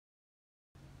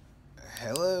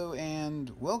Hello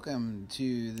and welcome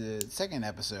to the second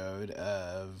episode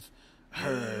of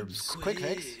Herb's Quick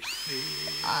Fix.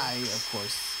 I, of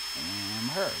course, am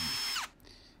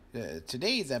Herb.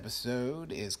 Today's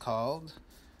episode is called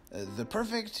The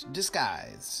Perfect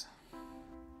Disguise.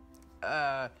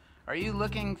 Are you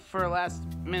looking for a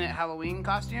last-minute Halloween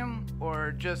costume?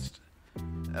 Or just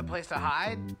a place to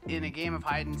hide in a game of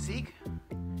hide-and-seek?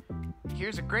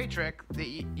 Here's a great trick that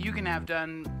you can have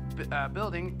done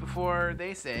building before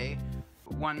they say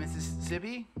 1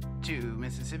 Mississippi, 2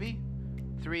 Mississippi,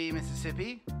 3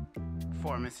 Mississippi,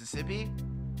 4 Mississippi,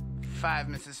 5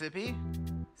 Mississippi,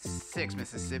 6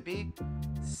 Mississippi,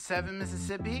 7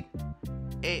 Mississippi,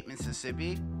 8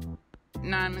 Mississippi,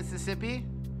 9 Mississippi,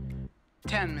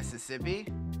 10 Mississippi.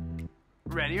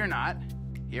 Ready or not,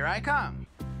 here I come.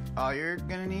 All you're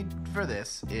gonna need for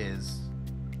this is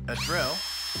a drill,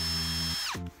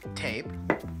 tape,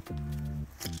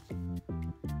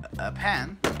 a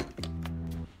pen,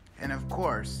 and of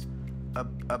course,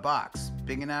 a box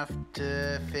big enough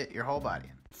to fit your whole body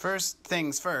in. First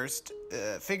things first,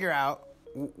 figure out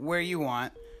where you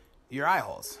want your eye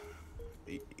holes.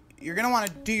 You're going to want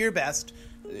to do your best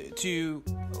to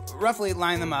roughly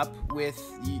line them up with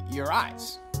your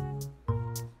eyes.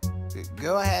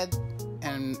 Go ahead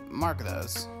and mark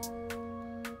those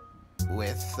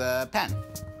with a pen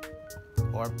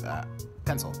or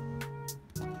pencil.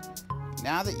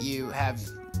 Now that you have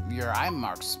your eye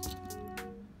marks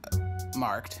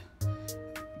marked,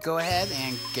 go ahead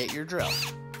and get your drill.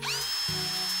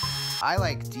 I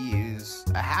like to use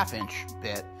a 1/2 inch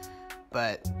bit,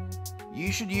 but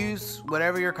you should use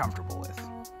whatever you're comfortable with.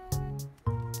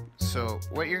 So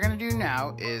what you're going to do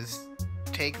now is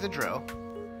take the drill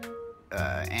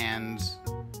and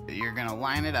you're going to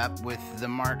line it up with the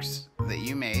marks that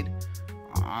you made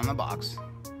on the box,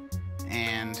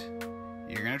 and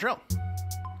you're going to drill.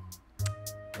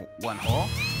 1 hole,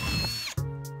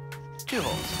 2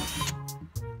 holes.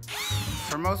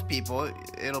 For most people,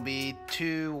 it'll be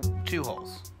two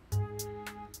holes.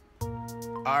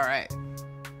 All right.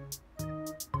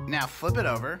 Now flip it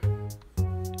over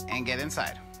and get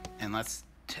inside, and let's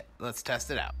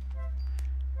test it out.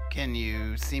 Can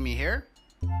you see me here?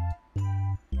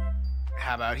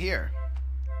 How about here?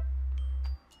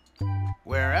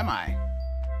 Where am I?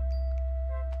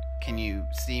 Can you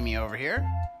see me over here?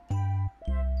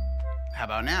 How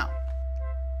about now?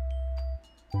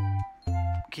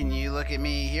 Can you look at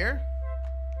me here?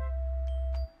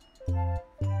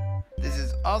 This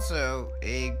is also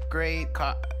a great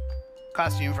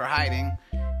costume for hiding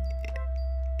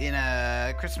in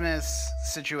a Christmas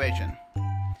situation.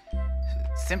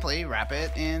 Simply wrap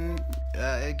it in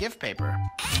gift paper.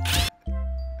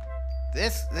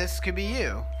 This could be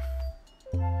you.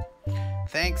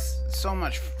 Thanks so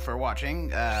much for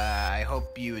watching. I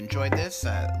hope you enjoyed this.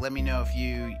 Let me know if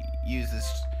you use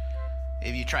this,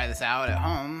 if you try this out at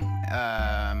home,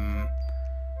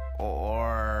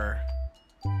 or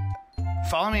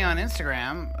follow me on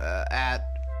Instagram at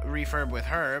Refurb with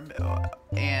Herb,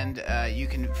 and you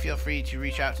can feel free to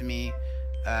reach out to me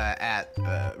at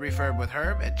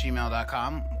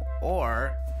refurbwithherb@gmail.com,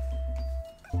 or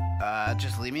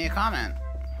just leave me a comment.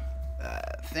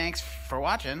 Thanks for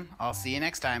watching. I'll see you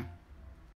next time.